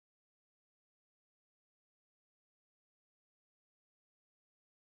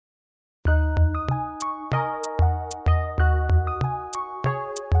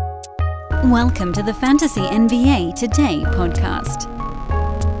Welcome to the Fantasy NBA Today podcast.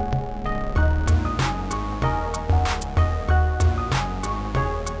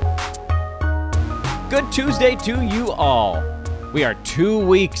 Good Tuesday to you all. We are 2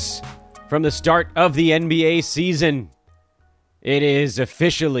 weeks from the start of the NBA season. It is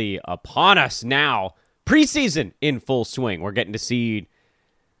officially upon us now. Preseason in full swing. We're getting to see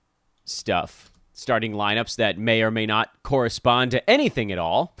stuff. Starting lineups that may or may not correspond to anything at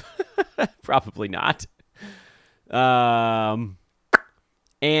all. Probably not. And,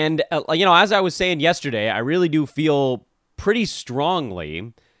 as I was saying yesterday, I really do feel pretty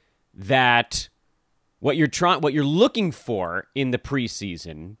strongly that what you're looking for in the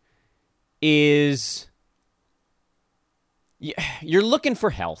preseason is you're looking for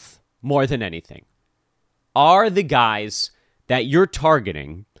health more than anything. Are the guys that you're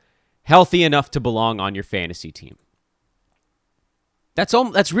targeting healthy enough to belong on your fantasy team?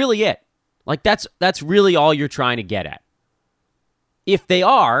 That's really it. Like that's really all you're trying to get at. If they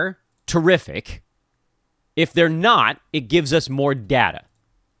are, terrific. If they're not, it gives us more data.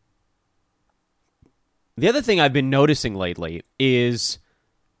 The other thing I've been noticing lately is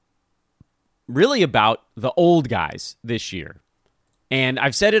really about the old guys this year. And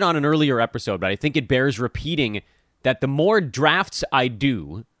I've said it on an earlier episode, but I think it bears repeating that the more drafts I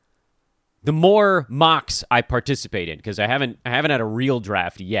do, the more mocks I participate in, because I haven't had a real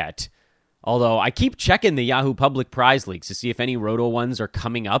draft yet. Although I keep checking the Yahoo Public Prize Leagues to see if any Roto ones are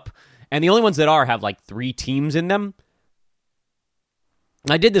coming up. And the only ones that have like 3 teams in them.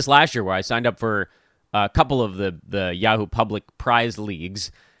 I did this last year where I signed up for a couple of the Yahoo Public Prize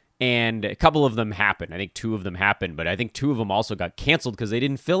Leagues, and a couple of them happened. I think 2 of them happened, but I think 2 of them also got canceled because they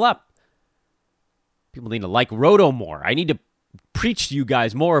didn't fill up. People need to like Roto more. I need to preach to you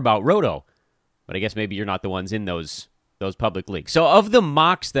guys more about Roto. But I guess maybe you're not the ones in those public leagues. So of the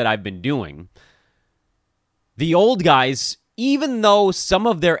mocks that I've been doing, the old guys, even though some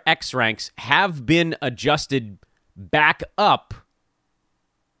of their X ranks have been adjusted back up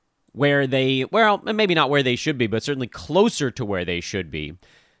where maybe not where they should be, but certainly closer to where they should be,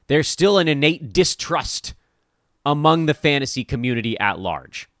 there's still an innate distrust among the fantasy community at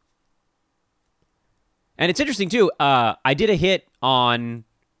large. And it's interesting, too. I did a hit on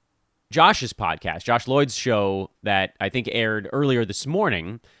Josh's podcast, Josh Lloyd's show that I think aired earlier this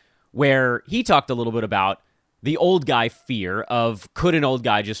morning, where he talked a little bit about the old guy fear of, could an old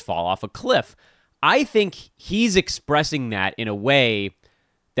guy just fall off a cliff? I think he's expressing that in a way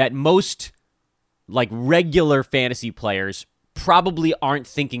that most regular fantasy players probably aren't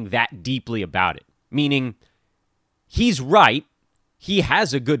thinking that deeply about it. Meaning, he's right. He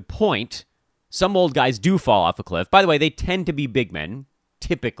has a good point. Some old guys do fall off a cliff. By the way, they tend to be big men.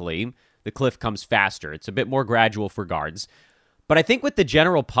 Typically, the cliff comes faster. It's a bit more gradual for guards. But I think with the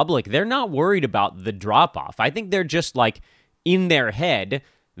general public, they're not worried about the drop-off. I think they're just in their head,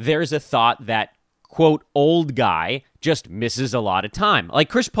 there's a thought that, quote, old guy just misses a lot of time. Like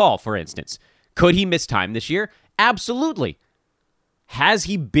Chris Paul, for instance. Could he miss time this year? Absolutely. Has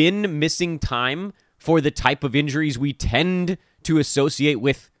he been missing time for the type of injuries we tend to associate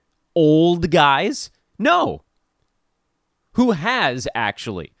with old guys? No. Who has,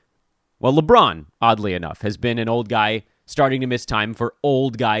 actually? Well, LeBron, oddly enough, has been an old guy starting to miss time for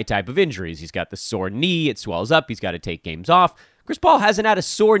old guy type of injuries. He's got the sore knee, it swells up, he's got to take games off. Chris Paul hasn't had a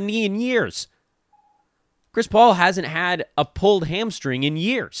sore knee in years. Chris Paul hasn't had a pulled hamstring in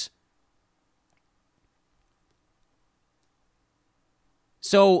years.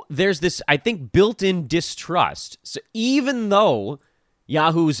 So there's this, I think, built-in distrust. So even though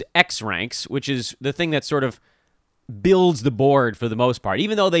Yahoo's X ranks, which is the thing that sort of builds the board for the most part,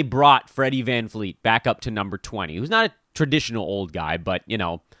 even though they brought Freddie VanVleet back up to number 20, who's not a traditional old guy, but,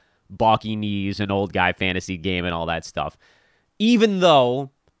 balky knees, an old guy fantasy game and all that stuff. Even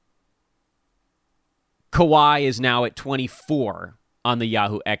though Kawhi is now at 24 on the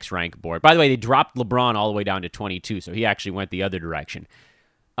Yahoo X rank board. By the way, they dropped LeBron all the way down to 22, so he actually went the other direction.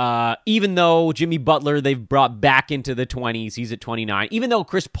 Even though Jimmy Butler, they've brought back into the 20s, he's at 29. Even though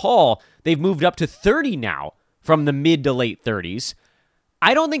Chris Paul, they've moved up to 30 now from the mid to late 30s.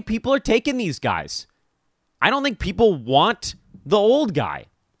 I don't think people are taking these guys. I don't think people want the old guy,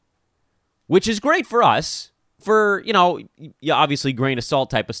 which is great for us. For, obviously grain of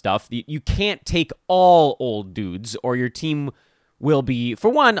salt type of stuff. You can't take all old dudes or your team will be, for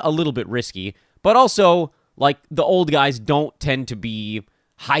one, a little bit risky, but also, the old guys don't tend to be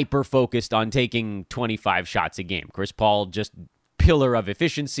hyper-focused on taking 25 shots a game. Chris Paul, just pillar of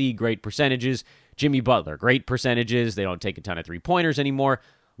efficiency, great percentages. Jimmy Butler, great percentages. They don't take a ton of three-pointers anymore.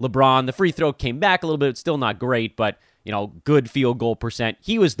 LeBron, the free throw came back a little bit. It's still not great, but good field goal percent.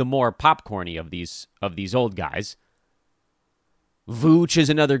 He was the more popcorny of these old guys. Vooch is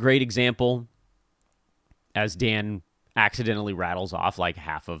another great example, as Dan accidentally rattles off like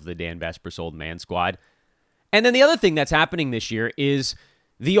half of the Dan Vespers Old Man Squad. And then the other thing that's happening this year is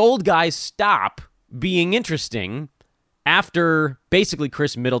the old guys stop being interesting after basically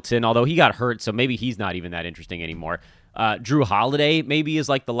Chris Middleton, although he got hurt, so maybe he's not even that interesting anymore. Drew Holiday maybe is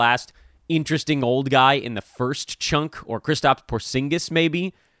like the last interesting old guy in the first chunk, or Kristaps Porzingis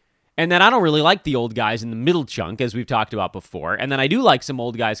maybe. And then I don't really like the old guys in the middle chunk, as we've talked about before. And then I do like some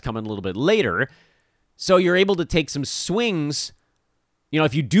old guys coming a little bit later. So you're able to take some swings.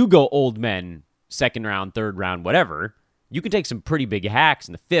 If you do go old men, second round, third round, whatever, you can take some pretty big hacks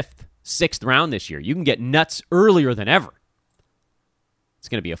in the fifth, sixth round this year. You can get nuts earlier than ever. It's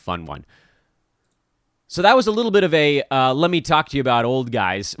going to be a fun one. So that was a little bit of a let me talk to you about old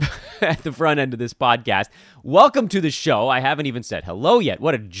guys at the front end of this podcast. Welcome to the show. I haven't even said hello yet.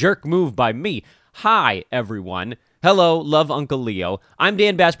 What a jerk move by me. Hi, everyone. Hello, love Uncle Leo. I'm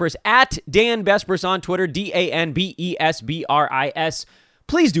Dan Vespers, at Dan Vespers on Twitter, DanBesbris.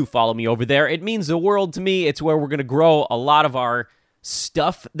 Please do follow me over there. It means the world to me. It's where we're going to grow a lot of our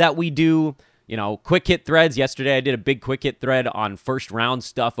stuff that we do. Quick hit threads. Yesterday I did a big quick hit thread on first round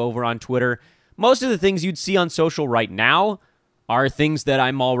stuff over on Twitter. Most of the things you'd see on social right now are things that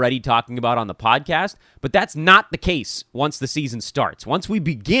I'm already talking about on the podcast, but that's not the case once the season starts. Once we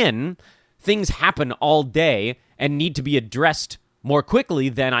begin, things happen all day and need to be addressed more quickly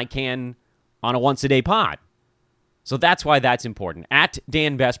than I can on a once-a-day pod. So that's why that's important. At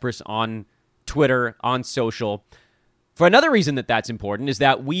Dan Vespers on Twitter, on social. For another reason that's important is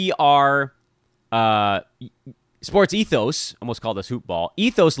that we are Sports Ethos, almost called us Hoopball,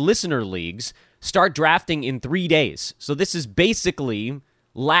 Ethos Listener Leagues start drafting in 3 days. So this is basically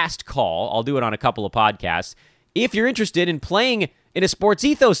last call. I'll do it on a couple of podcasts. If you're interested in playing in a Sports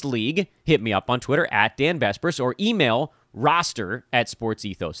Ethos League, hit me up on Twitter at Dan Vespers or email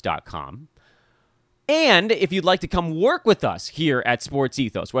roster@sportsethos.com. And if you'd like to come work with us here at Sports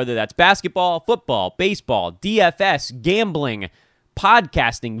Ethos, whether that's basketball, football, baseball, DFS, gambling,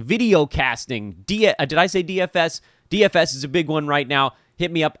 podcasting, video casting, did I say DFS? DFS is a big one right now. Hit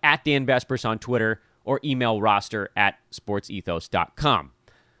me up at Dan Vespers on Twitter or email roster@sportsethos.com.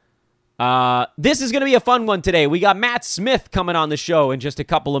 This is going to be a fun one today. We got Matt Smith coming on the show in just a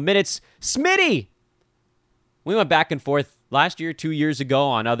couple of minutes. Smitty! We went back and forth last year, 2 years ago,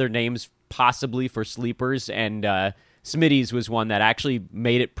 on other names possibly for sleepers, and Smitty's was one that actually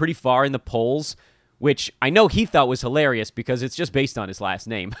made it pretty far in the polls, which I know he thought was hilarious because it's just based on his last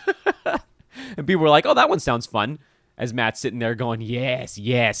name. And people were like, oh, that one sounds fun. As Matt's sitting there going, yes,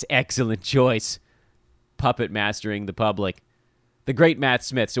 excellent choice. Puppet mastering the public. The great Matt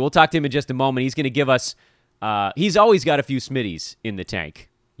Smith. So we'll talk to him in just a moment. He's going to give us, he's always got a few Smitties in the tank.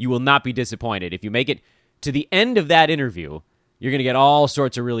 You will not be disappointed. If you make it to the end of that interview, you're going to get all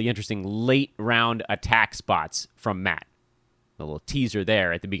sorts of really interesting late round attack spots from Matt. A little teaser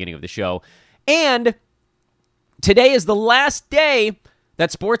there at the beginning of the show. And today is the last day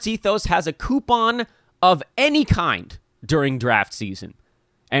that Sports Ethos has a coupon of any kind during draft season.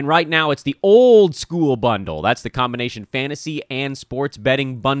 And right now it's the old school bundle. That's the combination fantasy and sports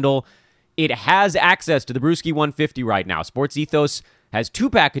betting bundle. It has access to the Brewski 150 right now. Sports Ethos has two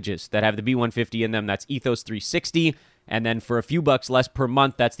packages that have the B150 in them. That's Ethos 360. And then for a few bucks less per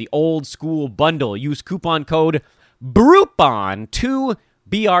month, that's the old school bundle. Use coupon code BRUPON2,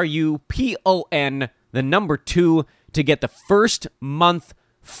 BRUPON, the number 2, to get the first month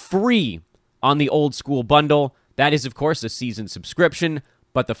free on the old school bundle. That is, of course, a season subscription,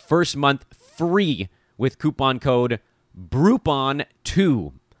 but the first month free with coupon code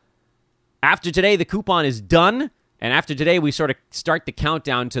BRUPON2. After today, the coupon is done, and after today, we sort of start the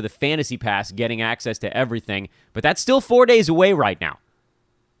countdown to the Fantasy Pass getting access to everything, but that's still 4 days away right now.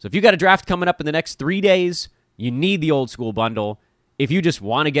 So if you got a draft coming up in the next 3 days, you need the old school bundle. If you just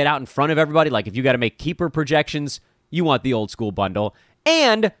want to get out in front of everybody, like if you got to make keeper projections, you want the old school bundle.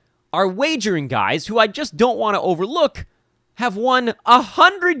 And our wagering guys, who I just don't want to overlook, have won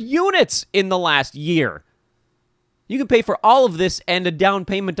 100 units in the last year. You can pay for all of this and a down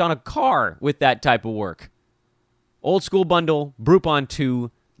payment on a car with that type of work. Old school bundle, Groupon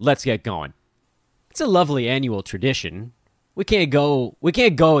 2, let's get going. It's a lovely annual tradition. We can't go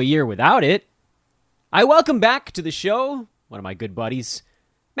a year without it. I welcome back to the show one of my good buddies,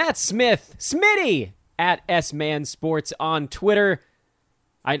 Matt Smith, Smitty, at SManSports on Twitter.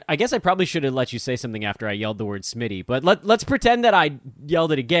 I guess I probably should have let you say something after I yelled the word Smitty, but let's pretend that I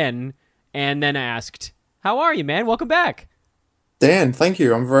yelled it again and then asked, how are you, man? Welcome back. Dan, thank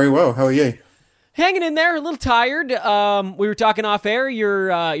you. I'm very well. How are you? Hanging in there, a little tired. We were talking off air. You're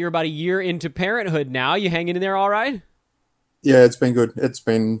about a year into parenthood now. You hanging in there all right? Yeah, it's been good. It's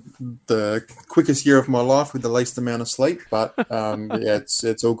been the quickest year of my life with the least amount of sleep, but yeah,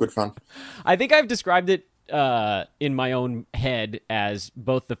 it's all good fun. I think I've described it in my own head as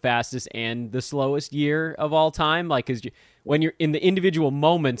both the fastest and the slowest year of all time. Like, cause when you're in the individual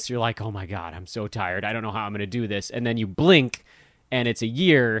moments, you're like, oh my God, I'm so tired. I don't know how I'm going to do this. And then you blink and it's a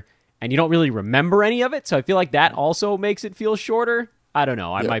year and you don't really remember any of it. So I feel like that also makes it feel shorter. I don't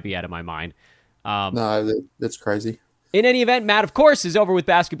know. I might be out of my mind. No, that's crazy. In any event, Matt, of course, is over with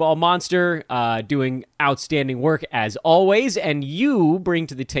Basketball Monster, doing outstanding work as always, and you bring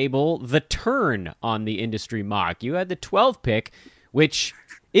to the table the turn on the industry mock. You had the 12 pick, which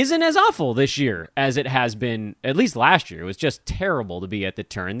isn't as awful this year as it has been, at least last year. It was just terrible to be at the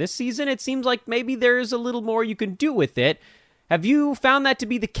turn. This season, it seems like maybe there's a little more you can do with it. Have you found that to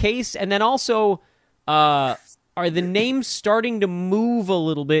be the case? And then also, are the names starting to move a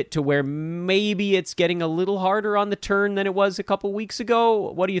little bit to where maybe it's getting a little harder on the turn than it was a couple weeks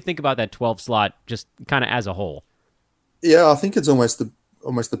ago? What do you think about that 12 slot, just kind of as a whole? Yeah, I think it's almost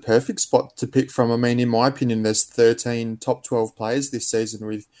the perfect spot to pick from. I mean, in my opinion, there's 13 top 12 players this season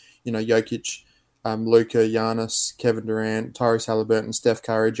with, Jokic, Luka, Giannis, Kevin Durant, Tyrese Halliburton, Steph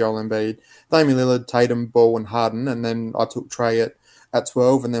Curry, Joel Embiid, Damian Lillard, Tatum, Ball, and Harden. And then I took Trey at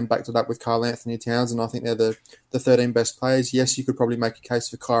 12 and then backed it up with Karl Anthony Towns, and I think they're the 13 best players. Yes, you could probably make a case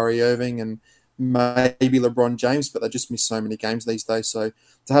for Kyrie Irving and maybe LeBron James, but they just miss so many games these days. So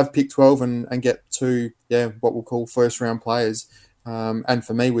to have pick 12 and get two, what we'll call first-round players, and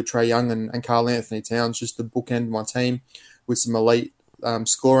for me with Trae Young and Karl Anthony Towns, just to bookend my team with some elite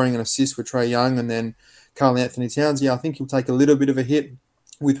scoring and assists with Trae Young, and then Karl Anthony Towns, I think he'll take a little bit of a hit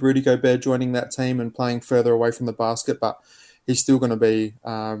with Rudy Gobert joining that team and playing further away from the basket, but he's still going to be,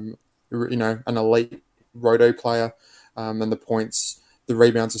 an elite roto player, and the points, the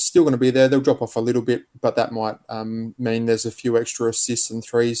rebounds are still going to be there. They'll drop off a little bit, but that might mean there's a few extra assists and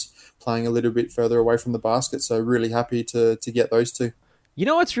threes playing a little bit further away from the basket. So really happy to get those two. You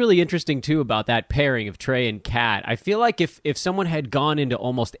know what's really interesting, too, about that pairing of Trey and Cat? I feel like if someone had gone into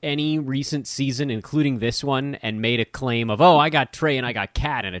almost any recent season, including this one, and made a claim of, I got Trey and I got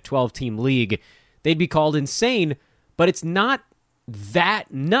Cat in a 12-team league, they'd be called insane. But it's not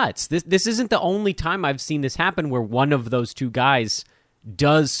that nuts. This isn't the only time I've seen this happen where one of those two guys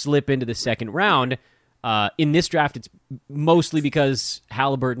does slip into the second round. In this draft, it's mostly because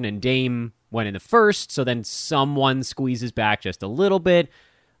Halliburton and Dame went in the first, so then someone squeezes back just a little bit.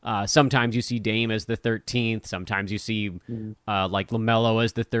 Sometimes you see Dame as the 13th. Sometimes you see like LaMelo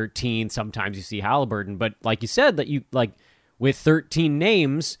as the 13th. Sometimes you see Halliburton. But like you said, that you like with 13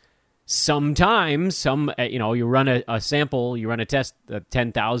 names, sometimes you run a sample, you run a test,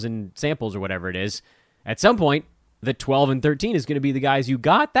 10,000 samples or whatever it is. At some point, the 12 and 13 is going to be the guys you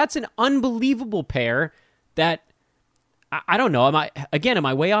got. That's an unbelievable pair that I don't know. Am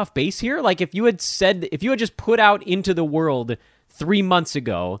I way off base here? Like if you had just put out into the world 3 months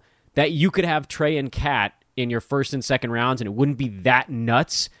ago that you could have Trey and Cat in your first and second rounds and it wouldn't be that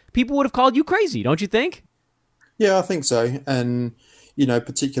nuts, people would have called you crazy, don't you think? Yeah, I think so. And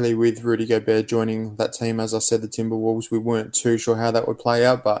particularly with Rudy Gobert joining that team, as I said, the Timberwolves, we weren't too sure how that would play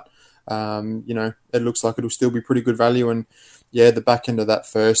out, but, it looks like it'll still be pretty good value. And, the back end of that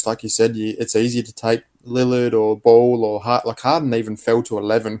first, like you said, it's easy to take Lillard or Ball or Hart. Like Harden even fell to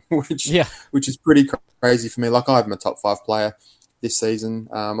 11, which is pretty crazy for me. Like I have him a top 5 player this season.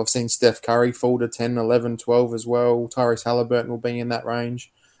 I've seen Steph Curry fall to 10, 11, 12 as well. Tyrese Halliburton will be in that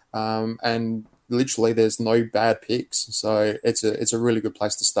range. And literally there's no bad picks, so it's a really good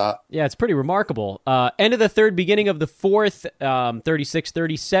place to start. Yeah, it's pretty remarkable. End of the third, beginning of the fourth,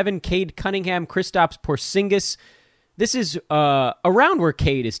 36-37, Cade Cunningham, Kristaps Porzingis. This is around where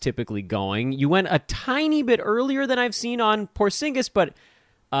Cade is typically going. You went a tiny bit earlier than I've seen on Porzingis, but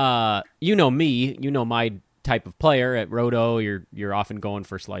you know me, you know my type of player at Roto. You're often going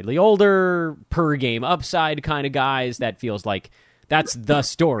for slightly older, per game upside kind of guys. That feels like that's the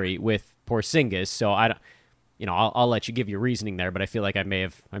story with Porzingis. So I'll let you give your reasoning there, but I feel like I may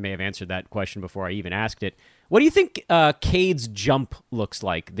have answered that question before I even asked it. What do you think Cade's jump looks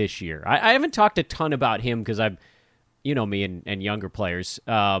like this year? I haven't talked a ton about him because you know me and younger players.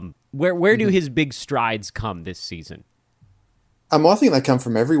 Where do his big strides come this season? I think they come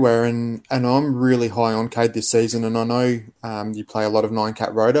from everywhere, and I'm really high on Cade this season. And I know you play a lot of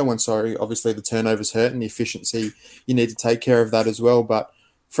 9-cat roto, and so obviously the turnovers hurt and the efficiency, you need to take care of that as well. But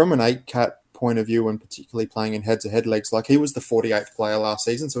from an 8-cat point of view, and particularly playing in head-to-head leagues, like he was the 48th player last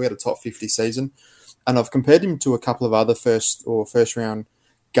season, so he had a top 50 season. And I've compared him to a couple of other first round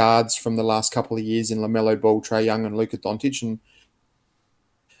guards from the last couple of years in LaMelo Ball, Trae Young, and Luka Doncic.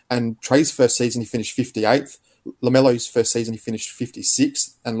 And Trae's first season, he finished 58th. LaMelo's first season, he finished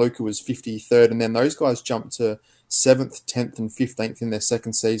 56th, and Luka was 53rd. And then those guys jumped to 7th, 10th, and 15th in their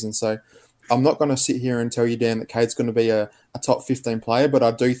second season. So I'm not going to sit here and tell you, Dan, that Cade's going to be a top 15 player, but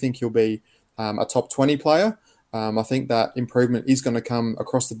I do think he'll be a top 20 player. I think that improvement is going to come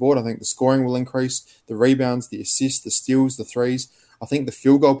across the board. I think the scoring will increase, the rebounds, the assists, the steals, the threes. I think the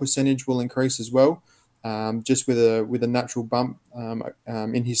field goal percentage will increase as well, just with a natural bump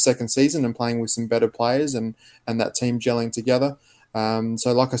in his second season and playing with some better players and that team gelling together.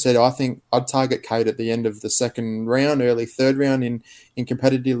 So like I said, I think I'd target Cade at the end of the second round, early third round in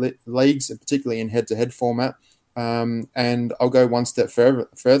competitive leagues, particularly in head-to-head format. And I'll go one step further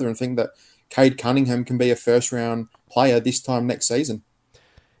and think that Cade Cunningham can be a first-round player this time next season.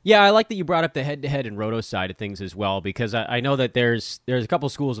 Yeah, I like that you brought up the head-to-head and roto side of things as well, because I know that there's a couple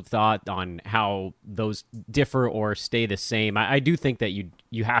schools of thought on how those differ or stay the same. I do think that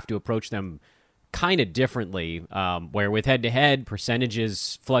you have to approach them kind of differently, where with head-to-head,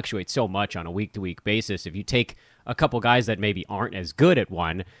 percentages fluctuate so much on a week-to-week basis. If you take a couple guys that maybe aren't as good at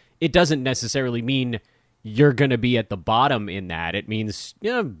one, it doesn't necessarily mean you're going to be at the bottom in that. It means,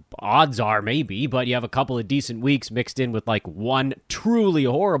 odds are maybe, but you have a couple of decent weeks mixed in with like one truly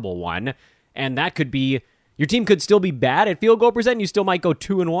horrible one, and that could be, your team could still be bad at field goal percent, and you still might go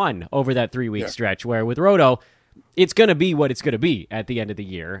 2-1 over that 3-week stretch, where with Roto, it's going to be what it's going to be at the end of the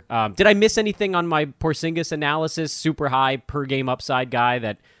year. Did I miss anything on my Porzingis analysis? Super high per game upside guy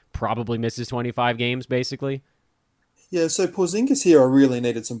that probably misses 25 games, basically? Yeah, so Porzingis here, I really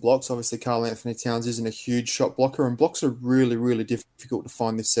needed some blocks. Obviously, Karl Anthony Towns isn't a huge shot blocker, and blocks are really, really difficult to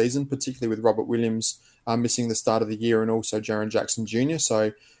find this season, particularly with Robert Williams missing the start of the year and also Jaren Jackson Jr.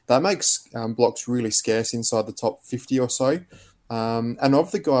 So that makes blocks really scarce inside the top 50 or so. And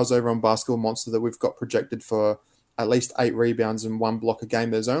of the guys over on Basketball Monster that we've got projected for at least 8 rebounds and 1 block a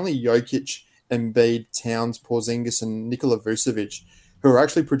game, there's only Jokic, Embiid, Towns, Porzingis, and Nikola Vucevic who are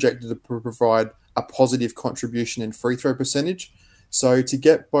actually projected to provide a positive contribution in free throw percentage. So to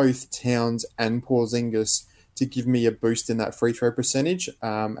get both Towns and Porzingis to give me a boost in that free throw percentage,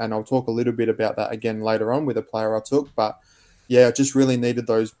 and I'll talk a little bit about that again later on with a player I took, but yeah, I just really needed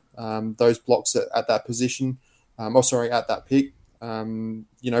those blocks at that position. At that pick.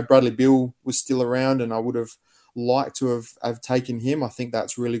 Bradley Beal was still around, and I would have liked to have taken him. I think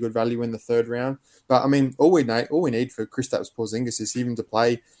that's really good value in the third round. But I mean, all we need for Kristaps Porzingis is him to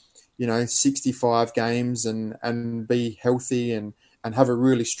play 65 games and be healthy and have a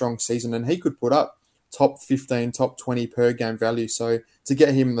really strong season. And he could put up top 15, top 20 per game value. So to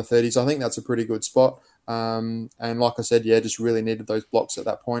get him in the 30s, I think that's a pretty good spot. And like I said, just really needed those blocks at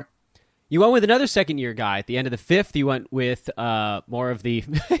that point. You went with another second-year guy. At the end of the fifth, you went with more of the...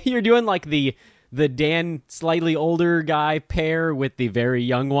 you're doing like the Dan slightly older guy pair with the very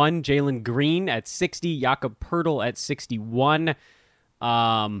young one. Jalen Green at 60, Jakob Poeltl at 61.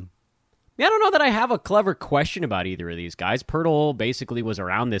 I don't know that I have a clever question about either of these guys. Poeltl basically was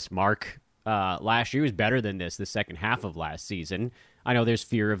around this mark last year. He was better than this the second half of last season. I know there's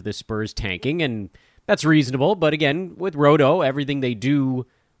fear of the Spurs tanking, and that's reasonable. But again, with Roto, everything they do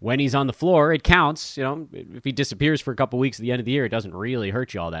when he's on the floor, it counts. If he disappears for a couple weeks at the end of the year, it doesn't really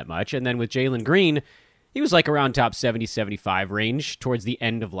hurt you all that much. And then with Jalen Green, he was like around top 70, 75 range towards the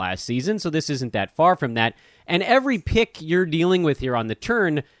end of last season, so this isn't that far from that. And every pick you're dealing with here on the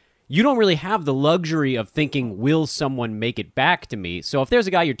turn, you don't really have the luxury of thinking, will someone make it back to me? So if there's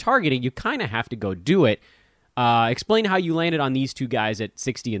a guy you're targeting, you kind of have to go do it. Explain how you landed on these two guys at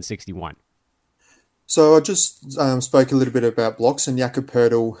 60 and 61. So I just spoke a little bit about blocks, and Jakob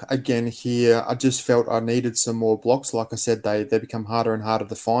Poeltl, again here, I just felt I needed some more blocks. Like I said, they become harder and harder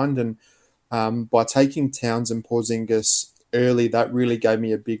to find, and by taking Towns and Porzingis early, that really gave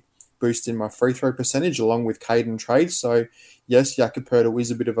me a big boost in my free throw percentage, along with Cade and Trade. So yes, Jakob Poeltl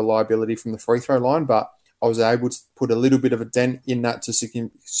is a bit of a liability from the free throw line, but I was able to put a little bit of a dent in that to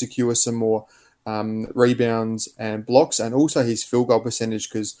secure some more rebounds and blocks, and also his field goal percentage,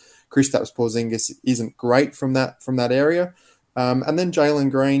 because Kristaps Porzingis isn't great from that area. And then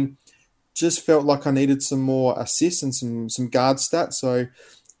Jalen Green, just felt like I needed some more assists and some guard stats. So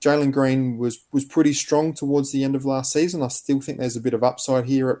Jalen Green was pretty strong towards the end of last season. I still think there's a bit of upside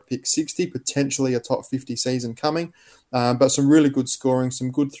here at pick 60, potentially a top 50 season coming. But some really good scoring, some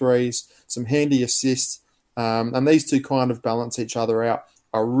good threes, some handy assists. And these two kind of balance each other out.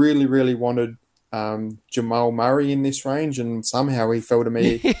 I really, really wanted Jamal Murray in this range, and somehow he fell to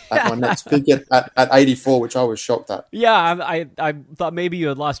me at my next pick at 84, which I was shocked at. Yeah, I thought maybe you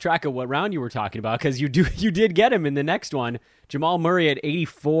had lost track of what round you were talking about because you did get him in the next one. Jamal Murray at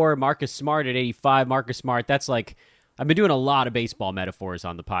 84, Marcus Smart at 85. Marcus Smart, that's like, I've been doing a lot of baseball metaphors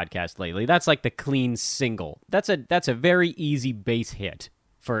on the podcast lately. That's like the clean single. That's a very easy base hit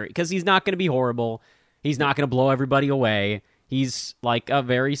because he's not going to be horrible. He's not going to blow everybody away. He's like a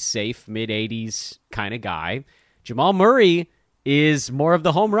very safe mid-80s kind of guy. Jamal Murray is more of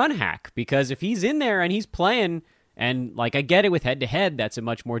the home run hack because if he's in there and he's playing, and like I get it with head-to-head, that's a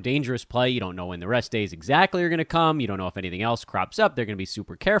much more dangerous play. You don't know when the rest days exactly are going to come. You don't know if anything else crops up. They're going to be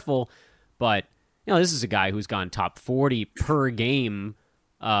super careful. But, this is a guy who's gone top 40 per game.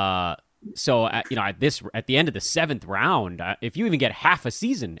 So, at the end of the 7th round, if you even get half a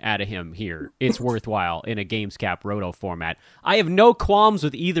season out of him here, it's worthwhile in a GamesCap Roto format. I have no qualms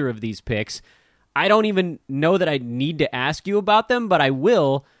with either of these picks. I don't even know that I need to ask you about them, but I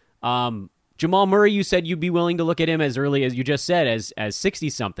will. Jamal Murray, you said you'd be willing to look at him as early as you just said, as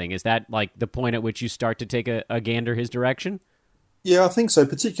 60-something. Is that like the point at which you start to take a gander his direction? Yeah, I think so,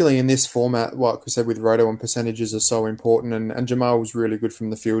 particularly in this format. Like we said, with Roto and percentages are so important, and Jamal was really good from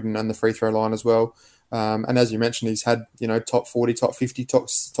the field and the free throw line as well. And as you mentioned, he's had top 40, top 50, top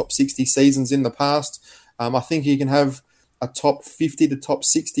 60 seasons in the past. I think he can have a top 50 to top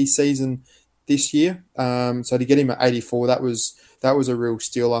 60 season this year. So to get him at 84, that was a real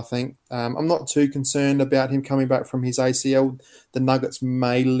steal, I think. I'm not too concerned about him coming back from his ACL. The Nuggets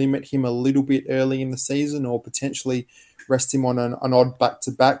may limit him a little bit early in the season or potentially rest him on an odd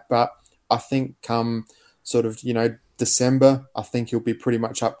back-to-back, but I think come sort of, December, I think he'll be pretty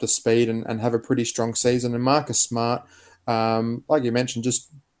much up to speed and have a pretty strong season. And Marcus Smart, like you mentioned, just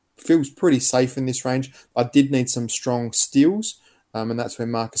feels pretty safe in this range. I did need some strong steals, and that's where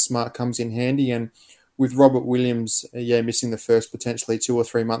Marcus Smart comes in handy. And with Robert Williams, missing the first potentially 2 or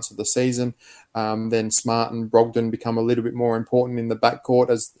 3 months of the season, then Smart and Brogdon become a little bit more important in the backcourt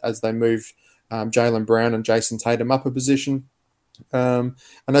as they move Jaylen Brown and Jason Tatum up a position. And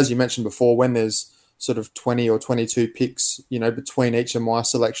as you mentioned before, when there's sort of 20 or 22 picks, between each of my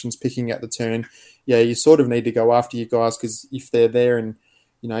selections picking at the turn, you sort of need to go after you guys, because if they're there and,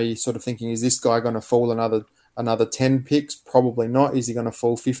 you're sort of thinking, is this guy going to fall another 10 picks? Probably not. Is he going to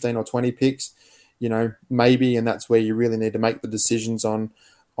fall 15 or 20 picks? Maybe, and that's where you really need to make the decisions on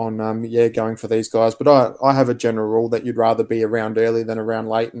going for these guys. But I have a general rule that you'd rather be around early than around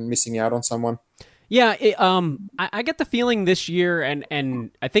late and missing out on someone. Yeah, I get the feeling this year,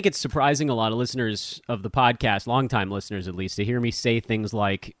 and I think it's surprising a lot of listeners of the podcast, longtime listeners at least, to hear me say things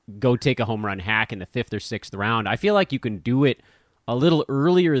like, go take a home run hack in the 5th or 6th round. I feel like you can do it a little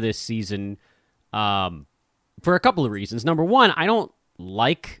earlier this season for a couple of reasons. Number one, I don't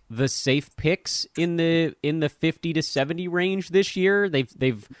like the safe picks in the 50 to 70 range this year.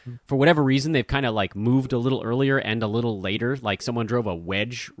 They've for whatever reason, they've kind of like moved a little earlier and a little later. Like someone drove a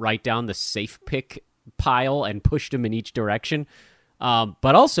wedge right down the safe pick pile and pushed them in each direction.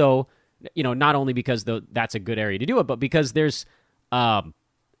 But also, not only because that's a good area to do it, but because there's a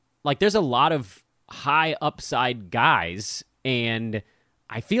lot of high upside guys, and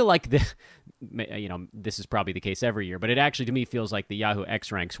I feel like this is probably the case every year, but it actually to me feels like the Yahoo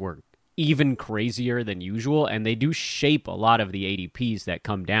X ranks were even crazier than usual, and they do shape a lot of the ADPs that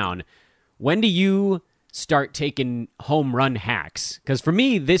come down. When do you start taking home run hacks? Because for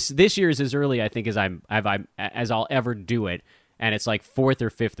me, this year is as early I think as I'll ever do it, and it's like 4th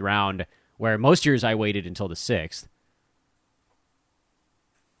or 5th round, where most years I waited until the 6th.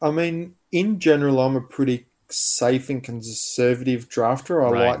 I mean, in general, I'm a pretty safe and conservative drafter.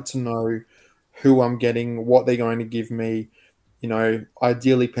 I like to know who I'm getting, what they're going to give me,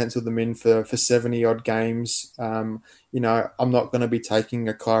 ideally pencil them in for 70 odd games. I'm not going to be taking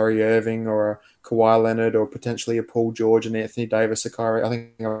a Kyrie Irving or a Kawhi Leonard or potentially a Paul George and Anthony Davis I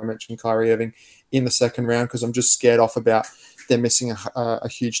think I mentioned Kyrie Irving in the 2nd round, because I'm just scared off about them missing a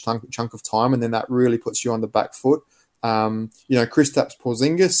huge chunk of time, and then that really puts you on the back foot. Kristaps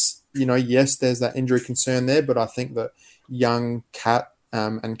Porzingis, yes, there's that injury concern there, but I think that Young, Cat,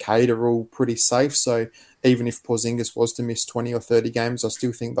 and Cade are all pretty safe. So even if Porzingis was to miss 20 or 30 games, I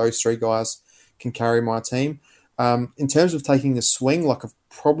still think those 3 guys can carry my team. In terms of taking a swing, like I've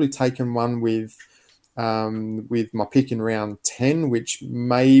probably taken one with my pick in round 10, which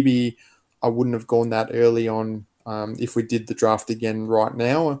maybe I wouldn't have gone that early on if we did the draft again right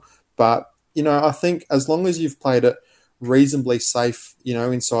now. But, I think as long as you've played it reasonably safe,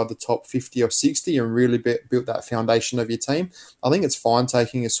 inside the top 50 or 60 and really built that foundation of your team, I think it's fine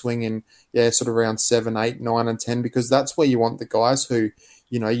taking a swing in, sort of around 7, 8, 9, and 10, because that's where you want the guys who,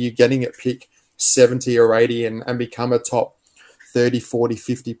 you're getting at pick 70 or 80 and become a top 30, 40,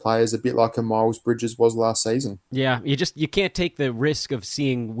 50 players, a bit like a Miles Bridges was last season. Yeah, you can't take the risk of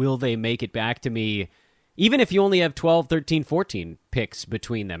seeing will they make it back to me, even if you only have 12, 13, 14 picks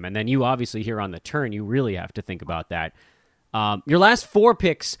between them. And then you obviously here on the turn, you really have to think about that. Your last 4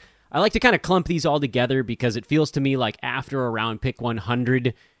 picks, I like to kind of clump these all together because it feels to me like after around pick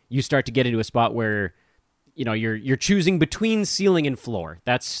 100, you start to get into a spot where you're choosing between ceiling and floor.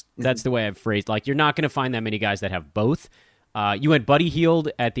 That's the way I've phrased. Like you're not going to find that many guys that have both. You went Buddy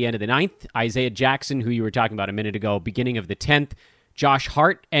Hield at the end of the 9th, Isaiah Jackson, who you were talking about a minute ago, beginning of the 10th, Josh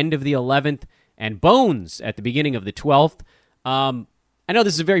Hart, end of the 11th, and Bones at the beginning of the 12th. I know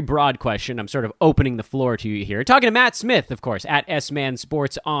this is a very broad question. I'm sort of opening the floor to you here. Talking to Matt Smith, of course, at S-Man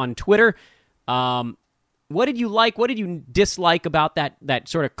Sports on Twitter. What did you like? What did you dislike about that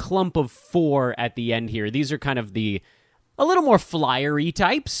sort of clump of 4 at the end here? These are kind of a little more flyery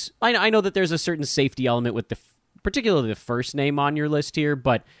types. I know that there's a certain safety element with particularly the first name on your list here,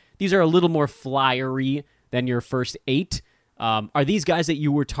 but these are a little more flyery than your first 8. Are these guys that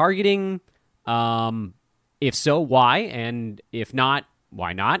you were targeting? If so, why? And if not,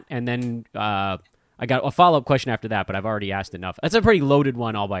 why not? And then I got a follow-up question after that, but I've already asked enough. That's a pretty loaded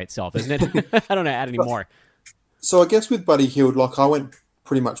one all by itself, isn't it? I don't know, add any more. So I guess with Buddy Hield, I went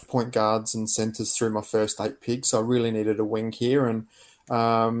pretty much point guards and centers through my first 8 picks. So I really needed a wing here. And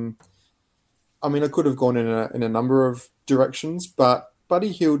I could have gone in a number of directions, but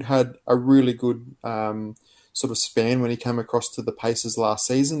Buddy Hield had a really good sort of span when he came across to the Pacers last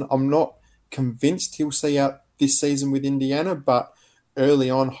season. I'm not convinced he'll see out this season with Indiana, but early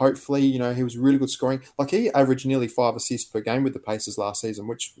on, hopefully, he was really good scoring. He averaged nearly 5 assists per game with the Pacers last season,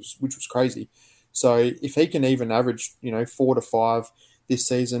 which was crazy. So if he can even average, 4 to 5 this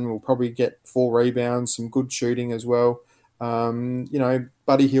season, we'll probably get 4 rebounds, some good shooting as well.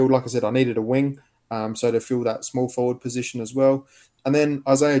 Buddy Hield, like I said, I needed a wing, so to fill that small forward position as well. And then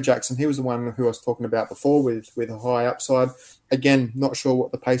Isaiah Jackson, he was the one who I was talking about before with a high upside. Again, not sure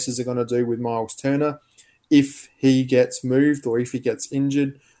what the Pacers are going to do with Miles Turner. If he gets moved or if he gets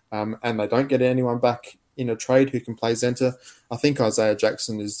injured and they don't get anyone back in a trade who can play center, I think Isaiah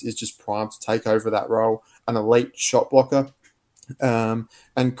Jackson is just primed to take over that role, an elite shot blocker,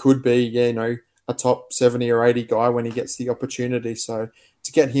 and could be, a top 70 or 80 guy when he gets the opportunity. So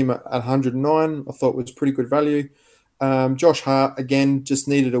to get him at 109, I thought was pretty good value. Josh Hart, again, just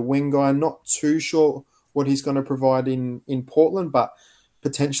needed a wing guy. Not too sure what he's going to provide in Portland, but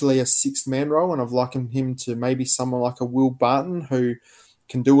potentially a 6-man role, and I've likened him to maybe someone like a Will Barton who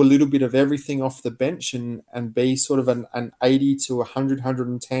can do a little bit of everything off the bench and be sort of an 80 to 100,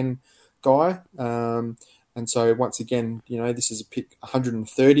 110 guy. And so once again, this is a pick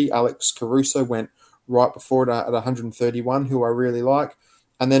 130. Alex Caruso went right before it at 131, who I really like.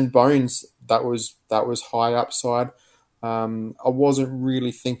 And then Bones, that was high upside. I wasn't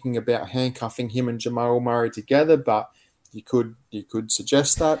really thinking about handcuffing him and Jamal Murray together, but you could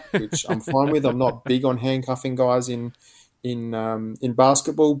suggest that, which I'm fine with. I'm not big on handcuffing guys in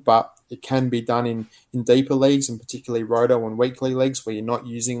basketball, but it can be done in deeper leagues, and particularly roto and weekly leagues where you're not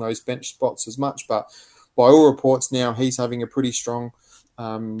using those bench spots as much. But by all reports now, he's having a pretty strong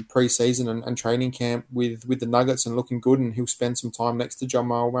preseason and training camp with the Nuggets and looking good, and he'll spend some time next to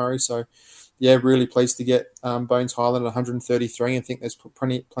Jamal Murray. So, yeah, really pleased to get Bones Hyland at 133. I think there's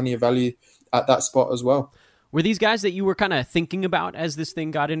plenty of value at that spot as well. Were these guys that you were kind of thinking about as this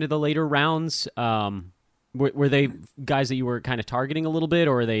thing got into the later rounds? Were they guys that you were kind of targeting a little bit,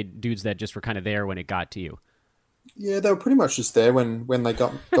 or are they dudes that just were kind of there when it got to you? Yeah, they were pretty much just there when they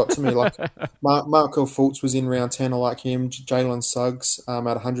got to me. Like Markelle Fultz was in round 10. I like him. Jalen Suggs at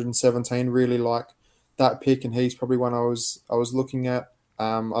 117. Really like that pick, and he's probably one I was looking at.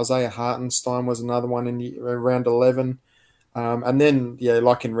 Isaiah Hartenstein was another one in round 11. And then,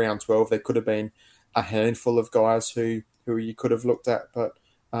 like in round 12, there could have been a handful of guys who you could have looked at, but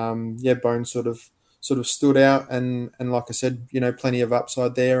Bones sort of stood out, and like I said, plenty of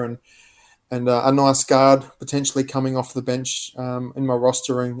upside there, and a nice guard potentially coming off the bench in my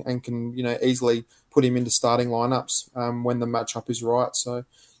roster, and can easily put him into starting lineups when the matchup is right. So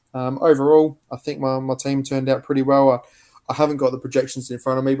overall, I think my team turned out pretty well. I haven't got the projections in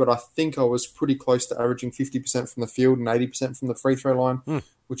front of me, but I think I was pretty close to averaging 50% from the field and 80% from the free throw line,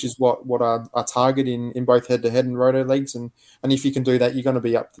 which is what I target in both head-to-head and roto leagues. And if you can do that, you're going to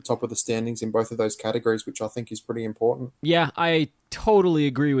be up the top of the standings in both of those categories, which I think is pretty important. Yeah, I totally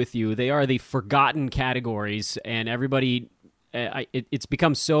agree with you. They are the forgotten categories, and everybody, it's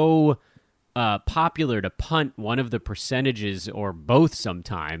become so popular to punt one of the percentages or both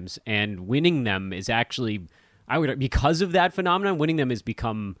sometimes, and winning them is actually... because of that phenomenon, winning them has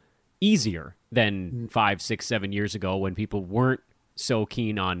become easier than 5, 6, 7 years ago when people weren't so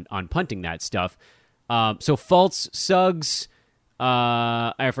keen on punting that stuff. So Fultz, Suggs,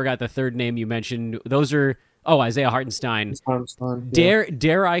 I forgot the third name you mentioned. Those are Isaiah Hartenstein. Yeah.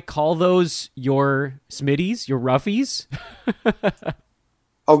 Dare I call those your Smitties, your roughies?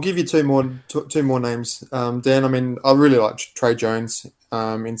 I'll give you two more names, Dan. I mean, I really like Trey Jones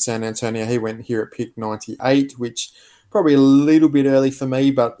in San Antonio. He went here at pick 98, which probably a little bit early for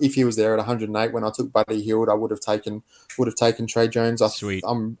me. But if he was there at 108 when I took Buddy Hield, I would have taken Trey Jones. Sweet.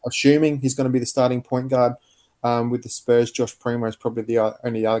 I'm assuming he's going to be the starting point guard with the Spurs. Josh Primo is probably the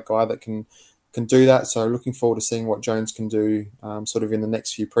only other guy that can do that. So looking forward to seeing what Jones can do sort of in the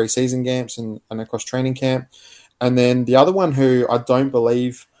next few preseason games and across training camp. And then the other one who I don't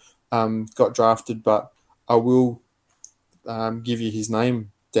believe got drafted, but I will give you his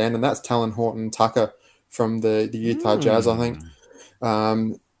name, Dan, and that's Talon Horton-Tucker from the Utah Jazz, I think.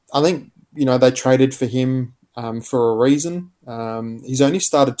 I think, they traded for him for a reason. He's only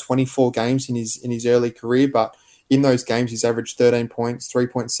started 24 games in his early career, but in those games he's averaged 13 points,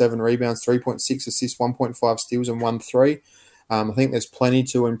 3.7 rebounds, 3.6 assists, 1.5 steals, and 1 3. I think there's plenty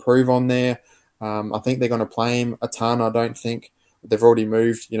to improve on there. I think they're going to play him a ton. I don't think they've already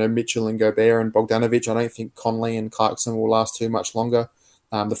moved, Mitchell and Gobert and Bogdanovic. I don't think Conley and Clarkson will last too much longer.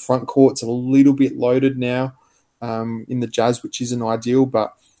 The front court's a little bit loaded now in the Jazz, which isn't ideal,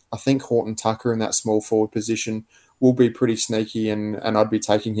 but I think Horton-Tucker in that small forward position will be pretty sneaky, and I'd be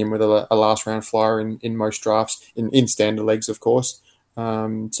taking him with a last-round flyer in most drafts, in standard leagues, of course.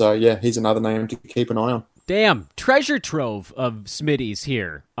 So, yeah, he's another name to keep an eye on. Damn, treasure trove of Smitties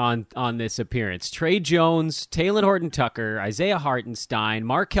here on this appearance. Trey Jones, Talon Horton-Tucker, Isaiah Hartenstein,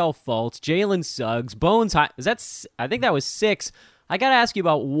 Markelle Fultz, Jalen Suggs, Bones. I think that was 6. I got to ask you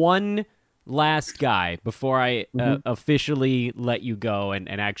about one last guy before I officially let you go and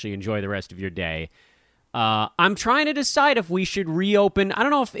actually enjoy the rest of your day. I'm trying to decide if we should reopen. I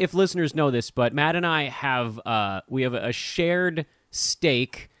don't know if listeners know this, but Matt and I have a shared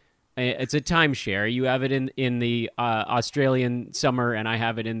stake. It's a timeshare. You have it in the Australian summer, and I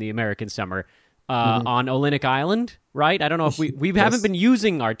have it in the American summer on Olynyk Island, right? I don't know if we haven't been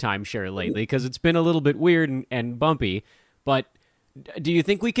using our timeshare lately because it's been a little bit weird and bumpy. But do you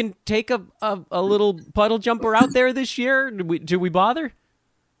think we can take a little puddle jumper out there this year? Do we bother?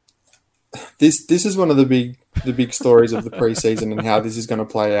 This is one of the big stories of the preseason and how this is going to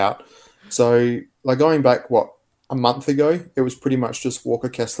play out. So, like going back, a month ago, it was pretty much just Walker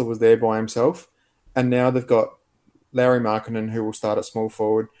Kessler was there by himself. And now they've got Lauri Markkanen, who will start at small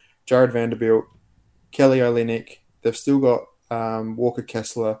forward, Jared Vanderbilt, Kelly Olynyk. They've still got Walker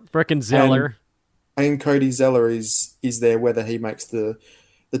Kessler. Frickin' Zeller. And Cody Zeller is there. Whether he makes the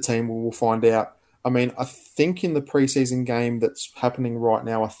team, we'll find out. I mean, I think in the preseason game that's happening right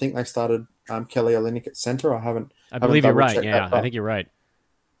now, I think they started Kelly Olynyk at center. I believe you're right. Yeah, I think you're right.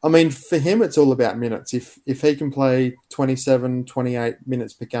 I mean, for him, it's all about minutes. If he can play 27, 28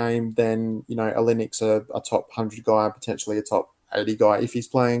 minutes per game, then, Olynyk's a top 100 guy, potentially a top 80 guy. If he's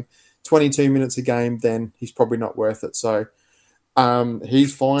playing 22 minutes a game, then he's probably not worth it. So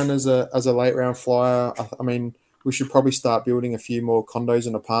he's fine as a late round flyer. I mean, we should probably start building a few more condos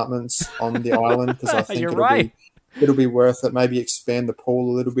and apartments on the island because I think it'll be worth it. Maybe expand the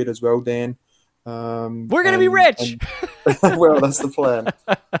pool a little bit as well, Dan. We're going to be rich. Well, that's the plan.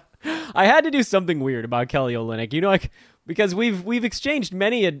 I had to do something weird about Kelly Olynyk, because we've exchanged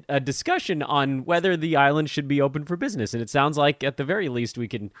many a discussion on whether the island should be open for business, and it sounds like at the very least we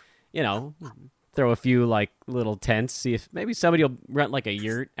can, throw a few little tents, see if maybe somebody will rent a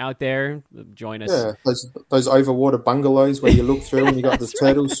yurt out there, join us. Yeah, those overwater bungalows where you look through and you got the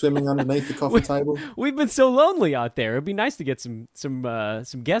turtles swimming underneath the coffee table. We've been so lonely out there. It'd be nice to get some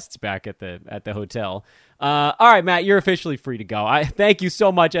guests back at the hotel. All right, Matt, you're officially free to go. I thank you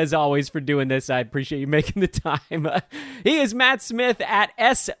so much as always for doing this. I appreciate you making the time. He is Matt Smith at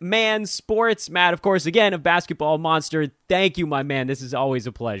S-Man Sports. Matt, of course, again, of Basketball Monster. Thank you, my man. This is always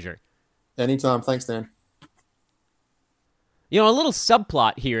a pleasure. Anytime. Thanks, Dan. A little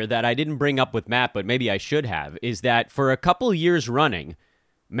subplot here that I didn't bring up with Matt, but maybe I should have, is that for a couple years running,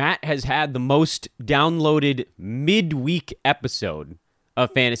 Matt has had the most downloaded midweek episode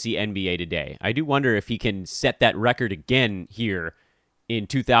of Fantasy NBA Today. I do wonder if he can set that record again here in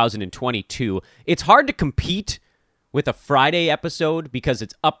 2022. It's hard to compete with a Friday episode because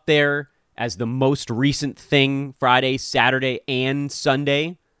it's up there as the most recent thing, Friday, Saturday, and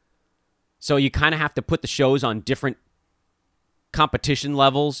Sunday. So you kind of have to put the shows on different competition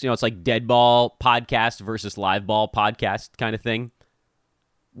levels. It's like dead ball podcast versus live ball podcast kind of thing.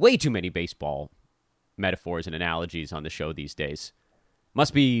 Way too many baseball metaphors and analogies on the show these days.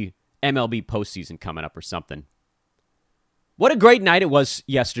 Must be MLB postseason coming up or something. What a great night it was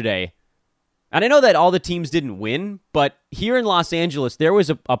yesterday. And I know that all the teams didn't win, but here in Los Angeles, there was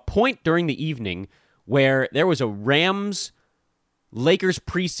a point during the evening where there was a Rams, Lakers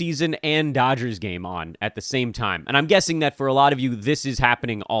preseason, and Dodgers game on at the same time. And I'm guessing that for a lot of you, this is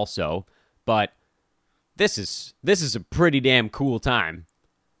happening also. But this is a pretty damn cool time.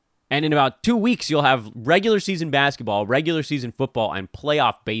 And in about 2 weeks, you'll have regular season basketball, regular season football, and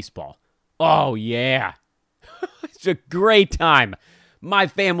playoff baseball. Oh, yeah. It's a great time. My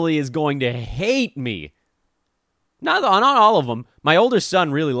family is going to hate me. Not all of them. My older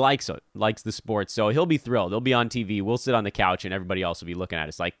son really likes the sport, so he'll be thrilled. He'll be on TV. We'll sit on the couch, and everybody else will be looking at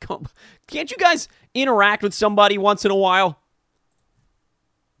us like, can't you guys interact with somebody once in a while?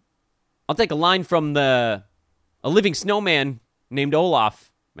 I'll take a line from a living snowman named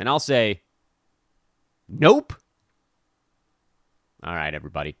Olaf, and I'll say, nope. All right,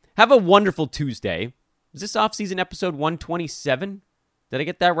 everybody. Have a wonderful Tuesday. Is this off-season episode 127? Did I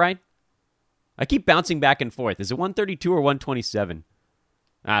get that right? I keep bouncing back and forth. Is it 132 or 127?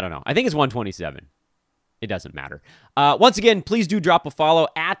 I don't know. I think it's 127. It doesn't matter. Once again, please do drop a follow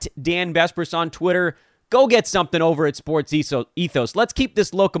at Dan Bespris on Twitter. Go get something over at Sports Ethos. Let's keep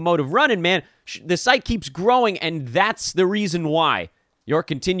this locomotive running, man. The site keeps growing, and that's the reason why. Your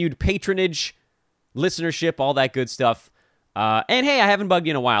continued patronage, listenership, all that good stuff. And hey, I haven't bugged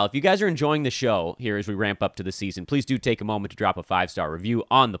you in a while. If you guys are enjoying the show here as we ramp up to the season, please do take a moment to drop a 5-star review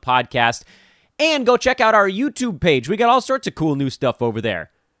on the podcast. And go check out our YouTube page. We got all sorts of cool new stuff over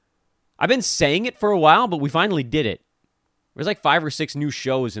there. I've been saying it for a while, but we finally did it. There's like 5 or 6 new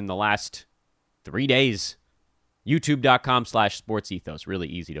shows in the last 3 days. YouTube.com/sportsethos. Really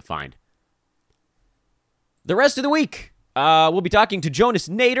easy to find. The rest of the week, we'll be talking to Jonas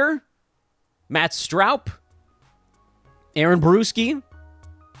Nader, Matt Stroup, Aaron Bruschi.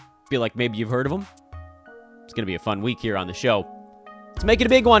 Feel like maybe you've heard of him. It's going to be a fun week here on the show. Let's make it a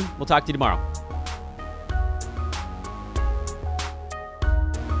big one. We'll talk to you tomorrow.